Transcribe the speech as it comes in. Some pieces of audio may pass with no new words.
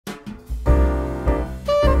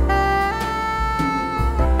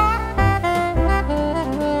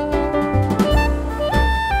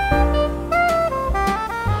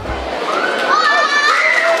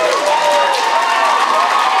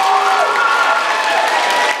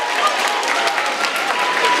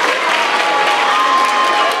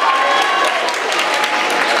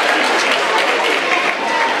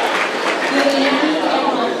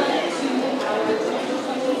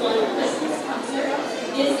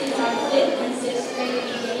is our 5th and 6th grade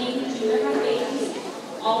beginning junior high bands.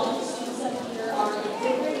 All of the students up here are in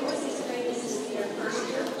 5th grade or 6th grade. This is their first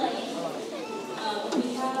year playing.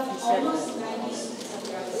 We have almost 90 students up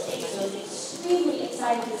here on the stage, so it's extremely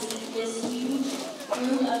exciting to see this huge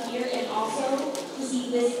room up here and also to see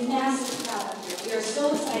this massive crowd up here. We are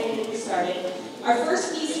so excited to get started. Our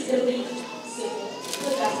first piece is going to be simple,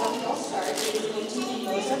 but that's how we all start. It is going to be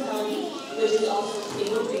Mozart Melody, which is also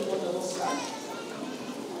Twinkle Twinkle Little Star.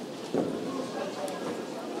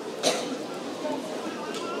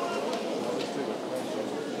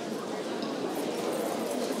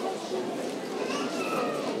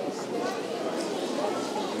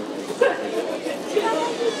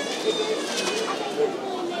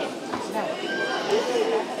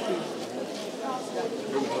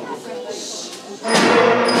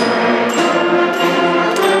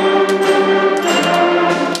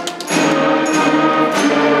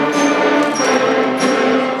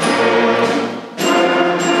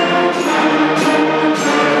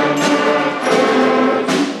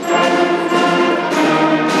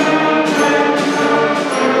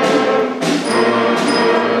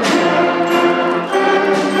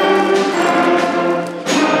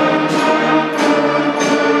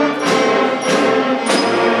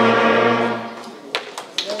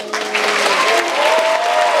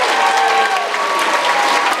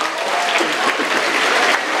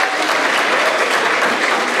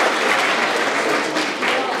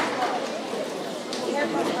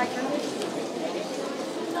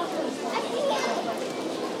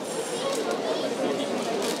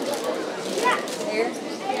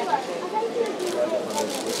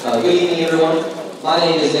 Good evening, everyone. My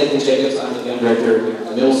name is Nathan Jacobs. I'm the band director at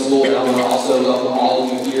the middle school, and I want to also welcome all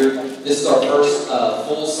of you here. This is our first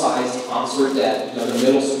full-size concert that the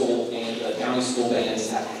middle school and the county school bands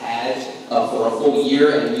have had for a full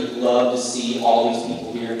year, and we'd love to see all these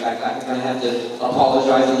people here. In fact, I kind of have to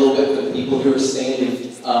apologize a little bit for the people who are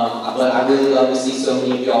standing, but I really love to see so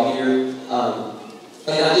many of y'all here.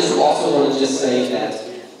 And I just also want to just say that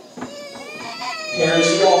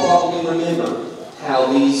parents, you all probably remember how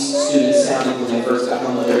these students sounded when they first got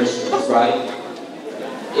home with their instruments, right?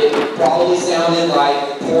 It probably sounded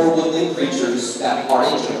like poor woodland creatures that are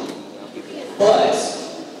injured. But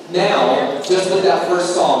now, just with that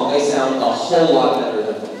first song, they sound a whole lot better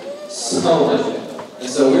than them. So much better. And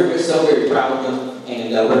so we're so very proud of them,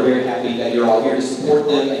 and we're very happy that you're all here to support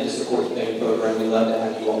them and to support the band program. We love to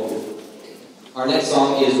have you all here. Our next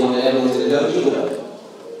song is one that everyone's going to know. You will know.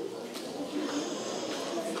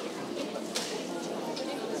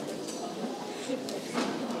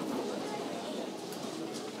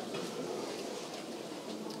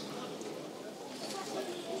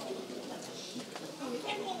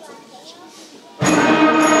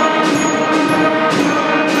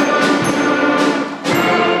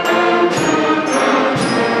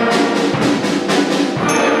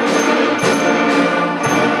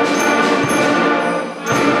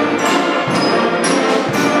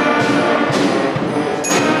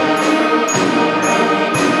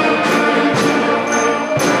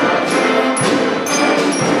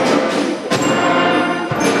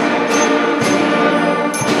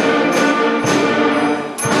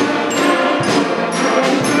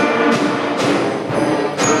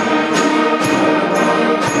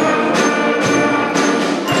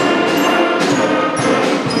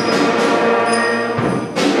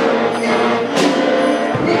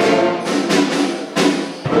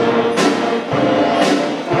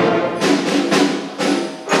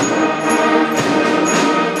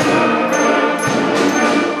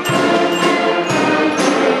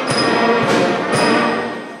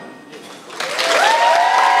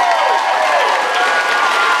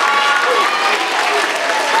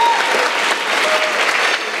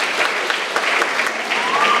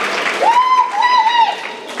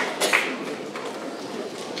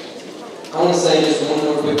 I want to say just one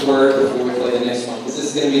more quick word before we play the next one, because this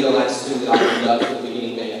is going to be the last tune that I conduct for the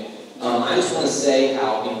beginning band. I just want to say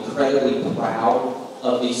how incredibly proud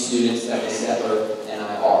of these students that Miss Edler and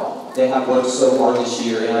I are. They have worked so hard this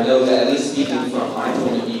year, and I know that, at least speaking from my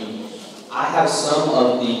point of view, I have some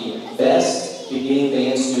of the best beginning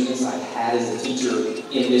band students I've had as a teacher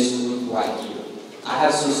in this group right here. I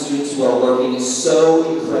have some students who are working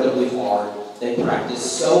so incredibly hard. They practice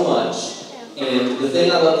so much. And the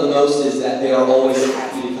thing I love the most is that they are always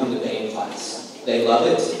happy to come to band class. They love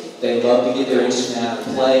it. They love to get their instrument out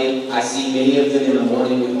and play. I see many of them in the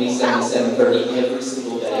morning with me 7 to 7:30 every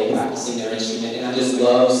single day practicing their instrument. And I just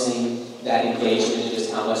love seeing that engagement and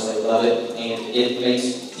just how much they love it. And it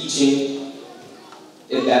makes teaching,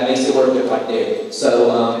 that makes it worth it right there.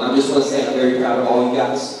 So I just want to say I'm very proud of all you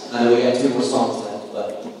guys. I know we got 2 more songs left.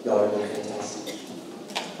 but y'all are doing fantastic.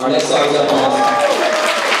 Our next song is up on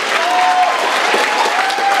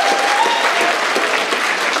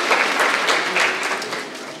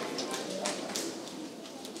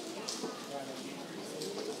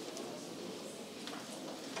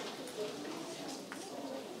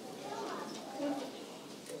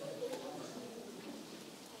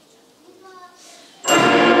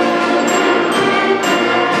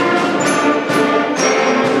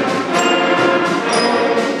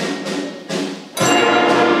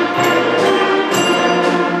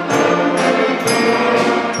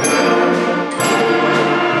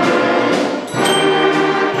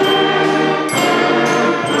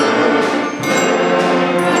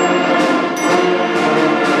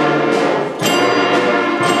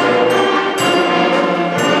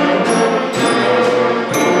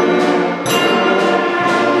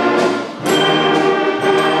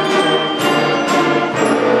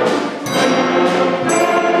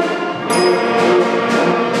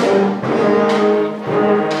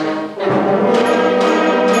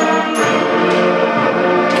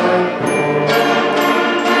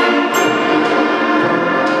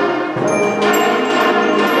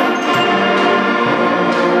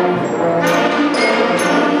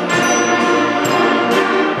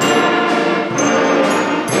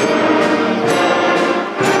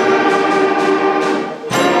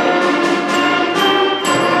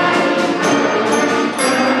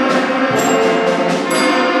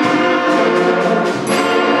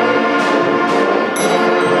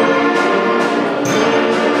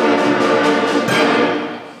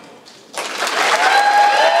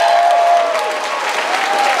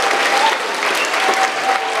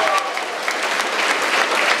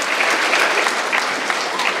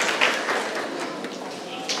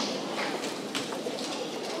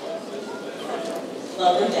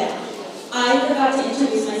Welcome back. I forgot to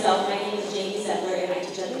introduce myself. My name is Jamie Zettler, and I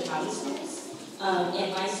teach at the county schools.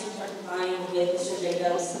 And my students are combined with Mr.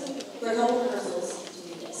 Jacobs for a couple of rehearsals to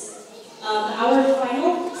do this. Our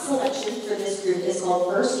final selection for this group is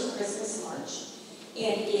called First Christmas March,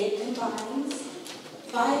 and it combines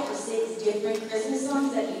 5 or 6 different Christmas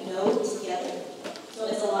songs that you know together. So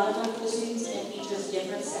it's a lot of fun for the students and it features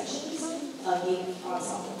different sections of the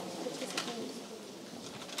ensemble.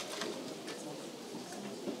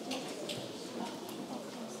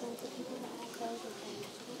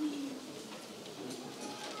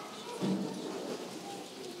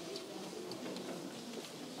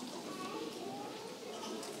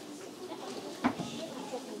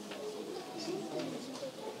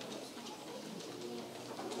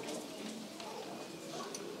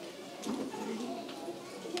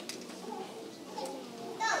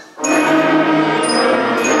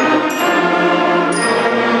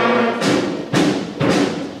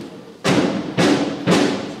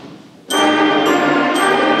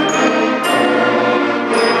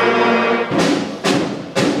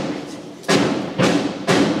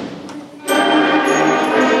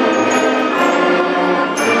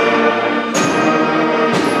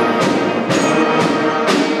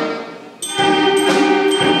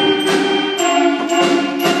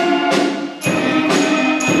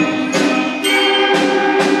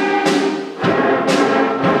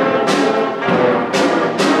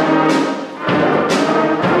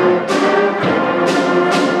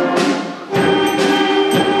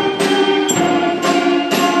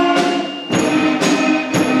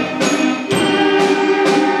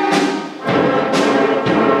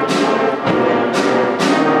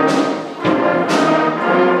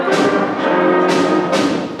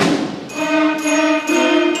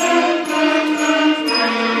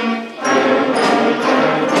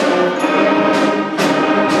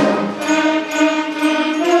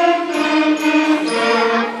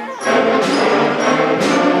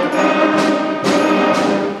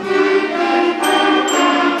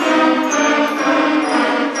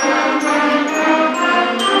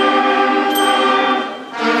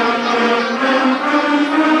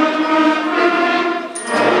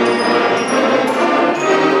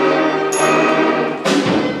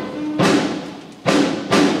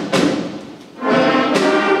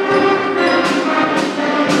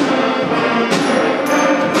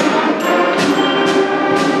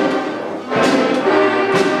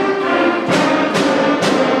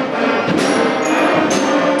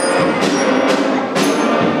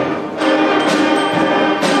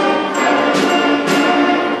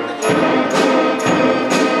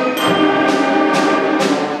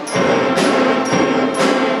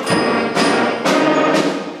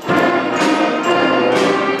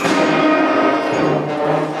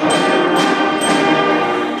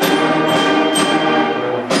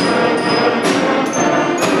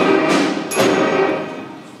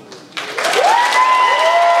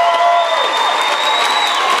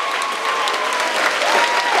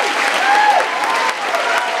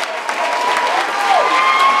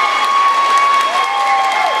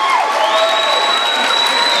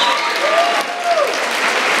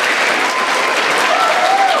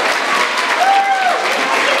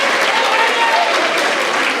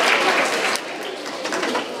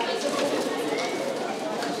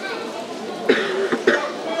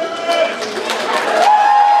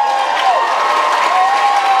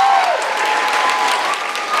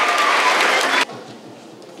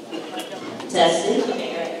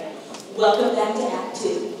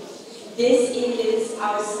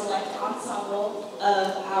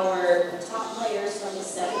 our top players from the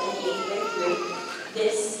 7th and 8th grade group.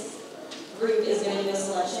 This group is going to do a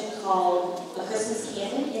selection called A Christmas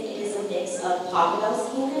Canon, and it is a mix of Papa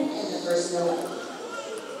Bell's Canon and the First Noel.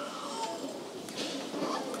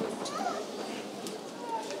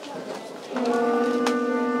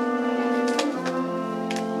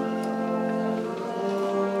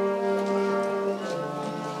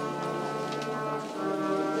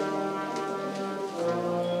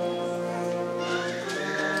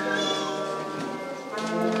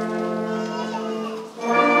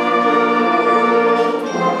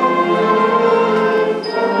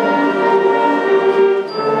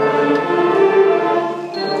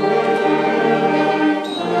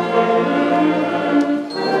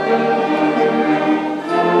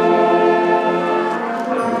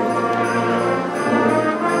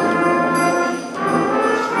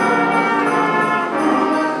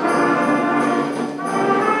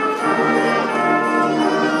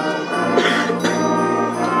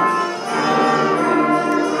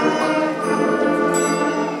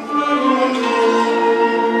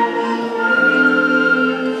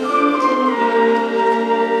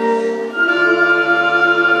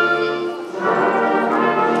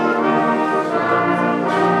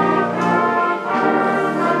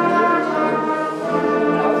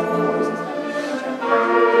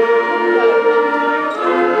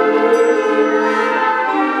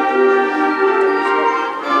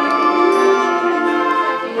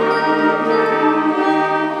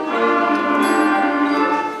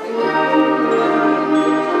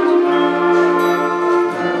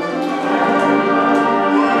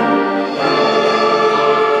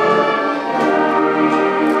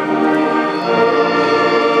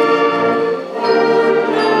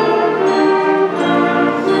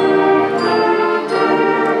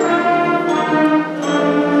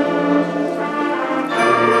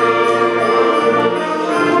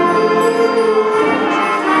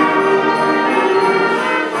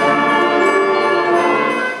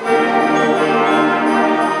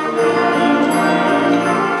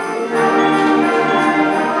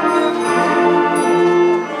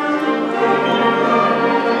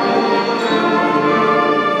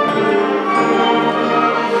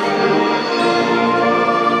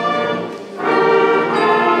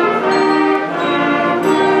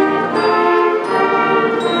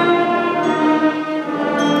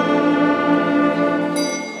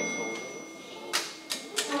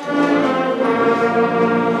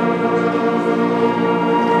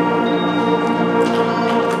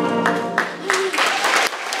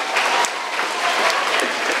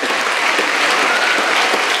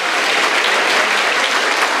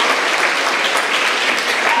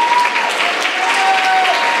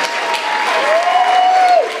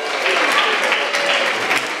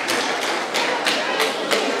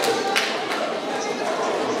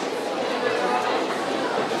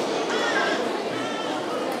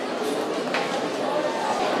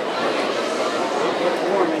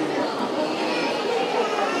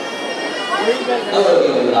 Hello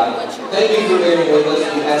again, everybody. Thank you for bearing with us.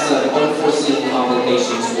 We had some unforeseen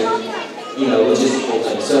complications with, logistical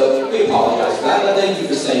things. So we apologize for that, but thank you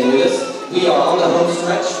for staying with us. We are on the home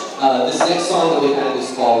stretch. This next song that we have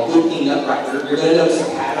is called Good King Nutcracker. You're going to notice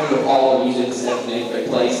a pattern of all the music that's in the 8th grade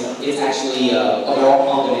plays. It's actually, they're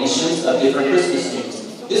all combinations of different Christmas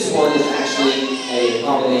tunes. This one is actually a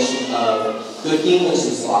combination of Good King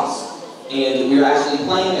Wenceslas. And we're actually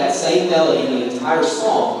playing that same melody in the entire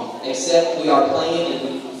song, except we are playing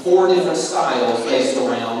in 4 different styles based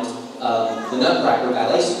around the Nutcracker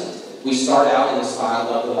ballet suite. We start out in the style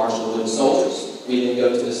of the March of the Wooden Soldiers. We then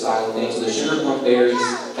go to the style of Dance of the Sugar Plum Berries,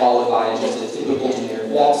 followed by just a typical generic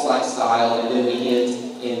waltz-like style, and then we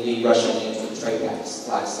end in the Russian Dance with the Tray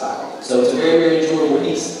Packs-like style. So it's a very, very enjoyable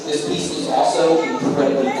piece. This piece was also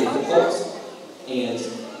incredibly difficult, and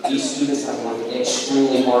these students have worked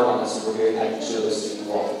extremely hard on this, so we're very happy to show this to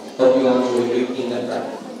you all. Hope you all enjoy Good King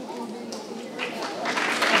Nutcracker.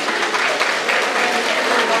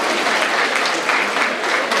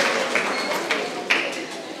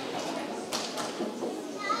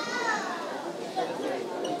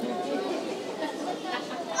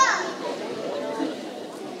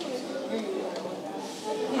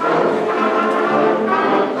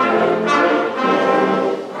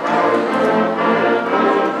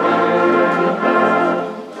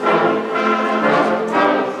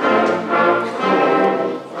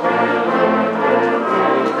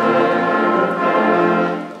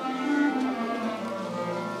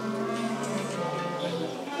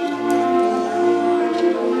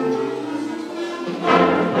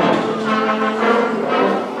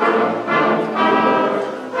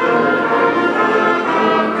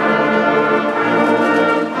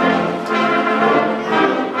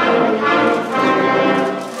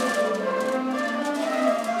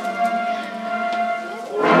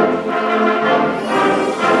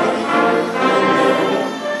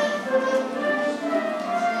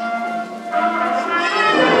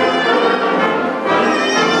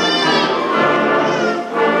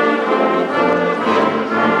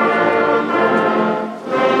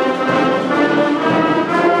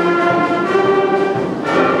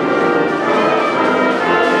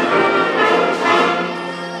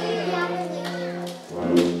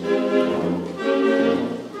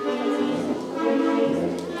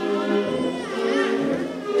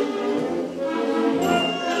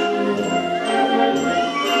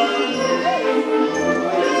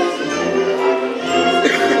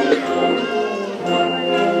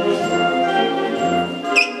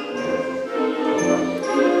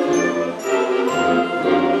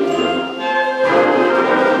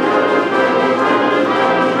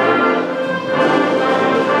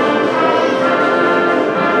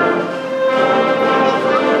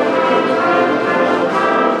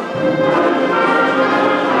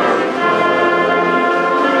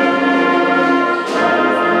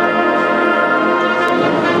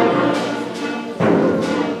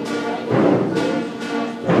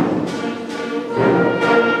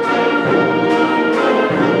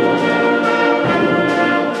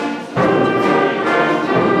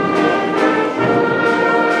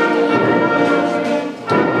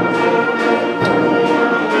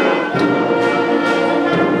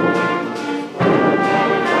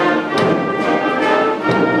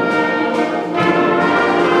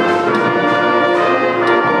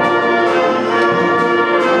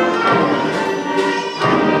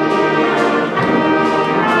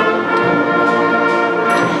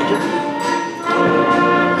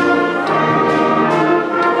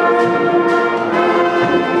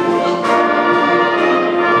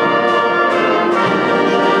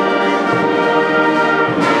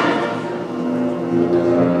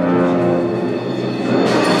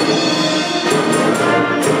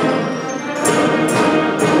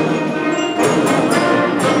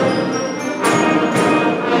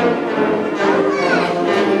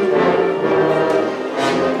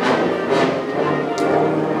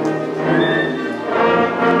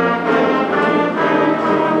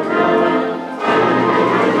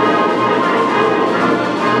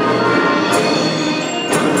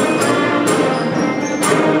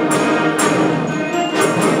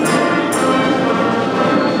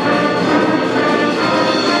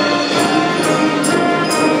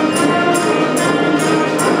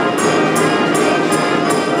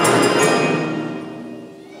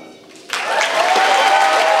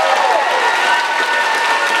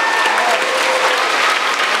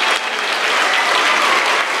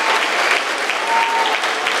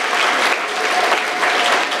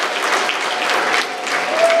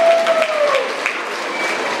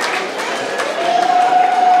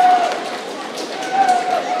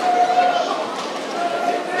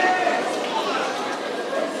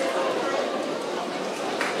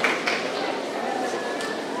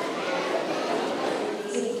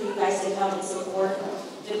 to come and support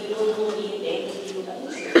the beautiful meeting day with you.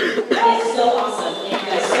 It's so awesome. Thank you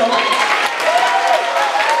guys so much.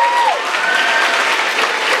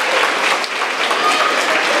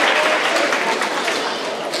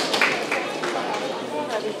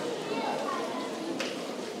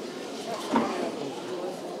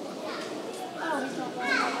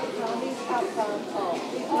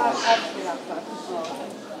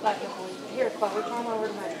 Here, Chloe, come over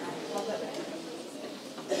to my room. How's that?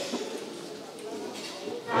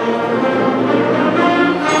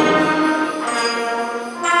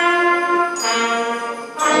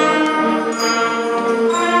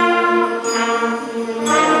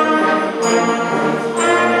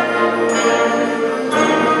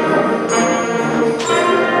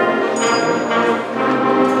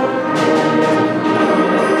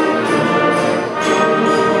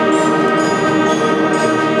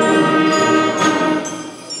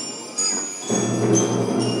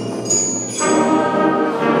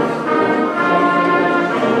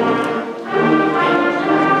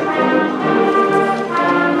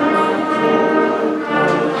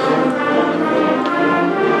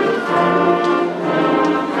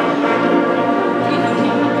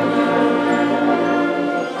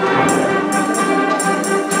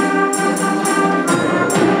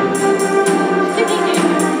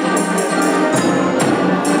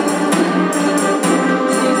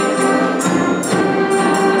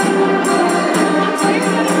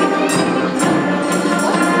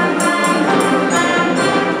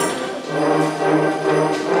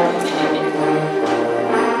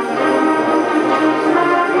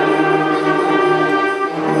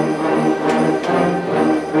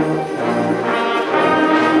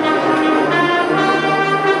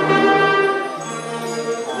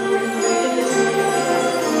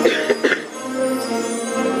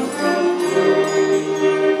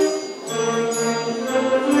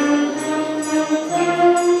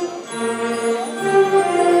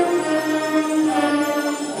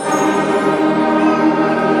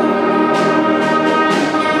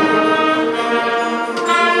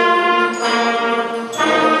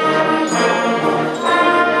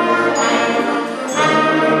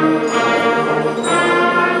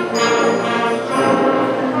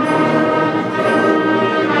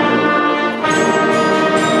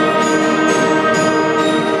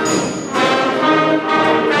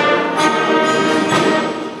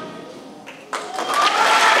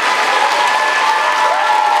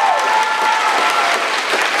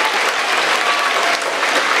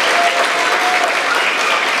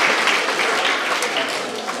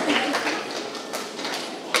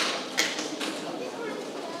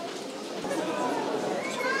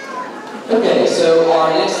 Okay, so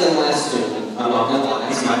our next and last tune, I'm not gonna lie,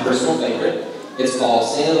 it's my personal favorite. It's called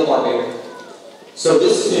Santa the Barbarian. So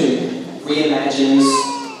this tune reimagines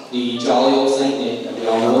the jolly old Saint Nick that we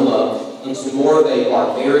all know and love into more of a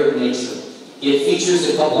barbaric nature. It features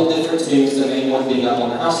a couple different tunes, the main one being up on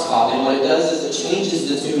the housetop, and what it does is it changes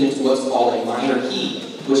the tune into what's called a minor key,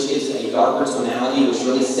 which gives a darker tonality, which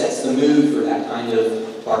really sets the mood for that kind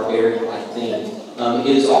of barbaric-like theme.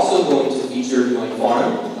 It is also going to feature Dwayne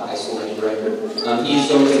Farnham, the high school band director. He's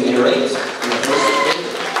going to narrate in the first.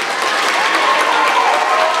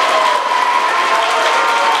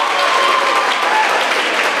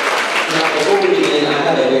 Now, before we begin, I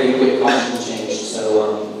have a very quick costume change, so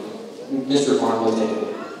Mr. Farnham will take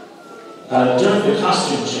it. During the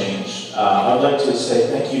costume change, I'd like to say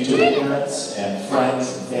thank you to the parents and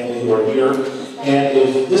friends and family who are here. And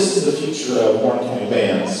if this is the future of Warren County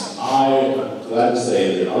bands, I am glad to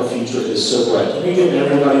say that our future is so bright. Can we give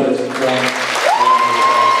everybody that's performed?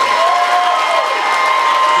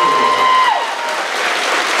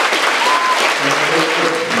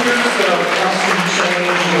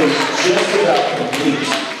 Just about complete.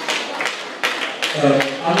 And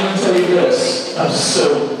I'm going to tell you this, I'm so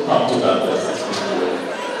pumped about this. It's going to be great.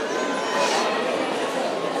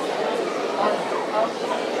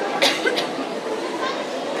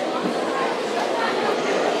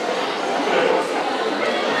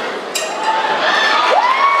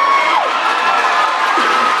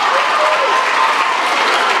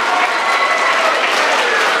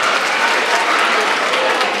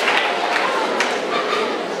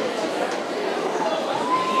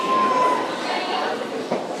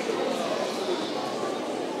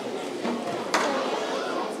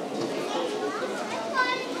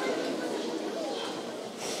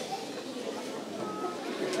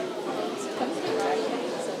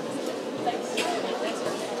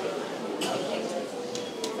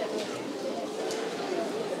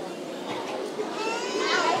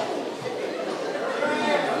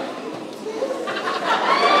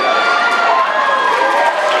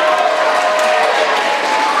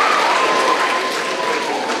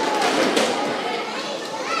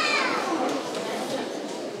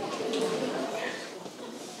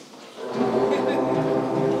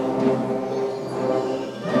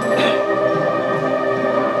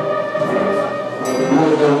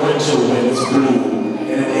 blue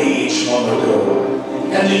in an age long ago,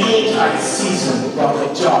 and the Yuletide season brought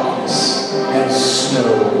the darkness and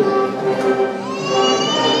snow.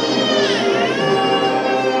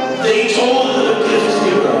 They told of the gift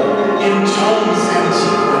giver in tones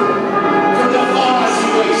antique. From the pharmacy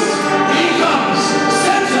waste, he comes,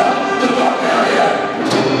 Santa the Barbarian.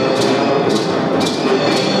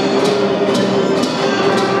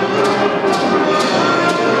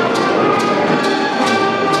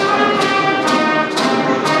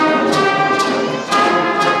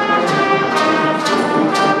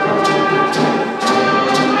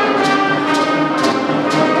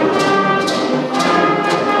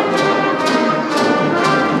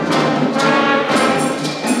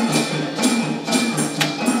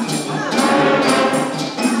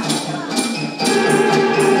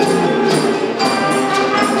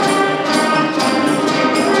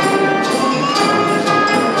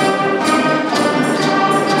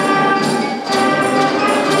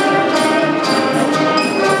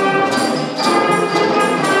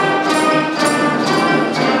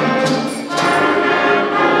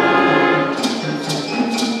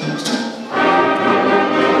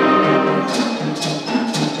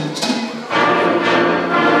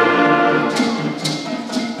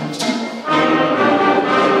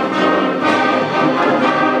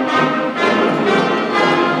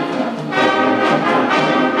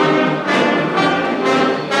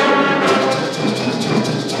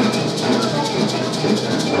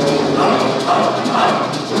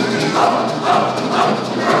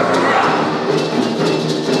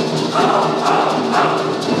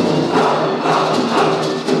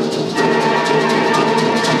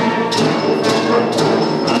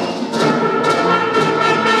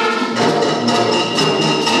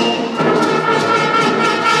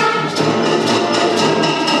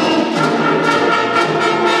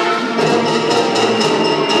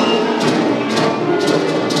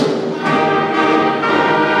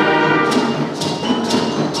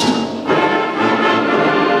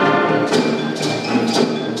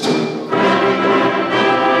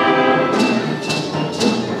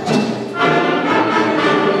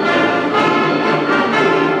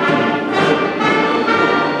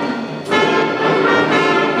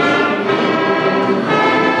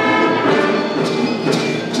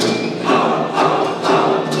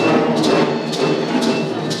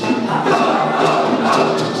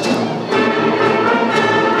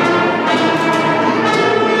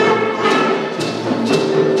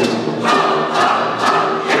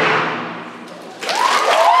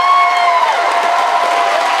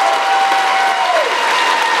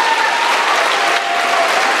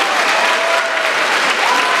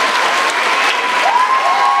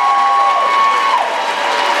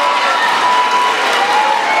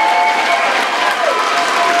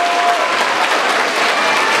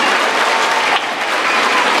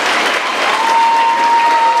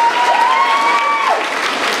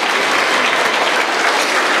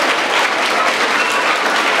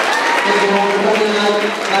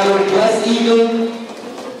 Have a blessed evening.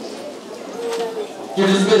 You're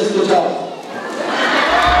dismissed. Good job.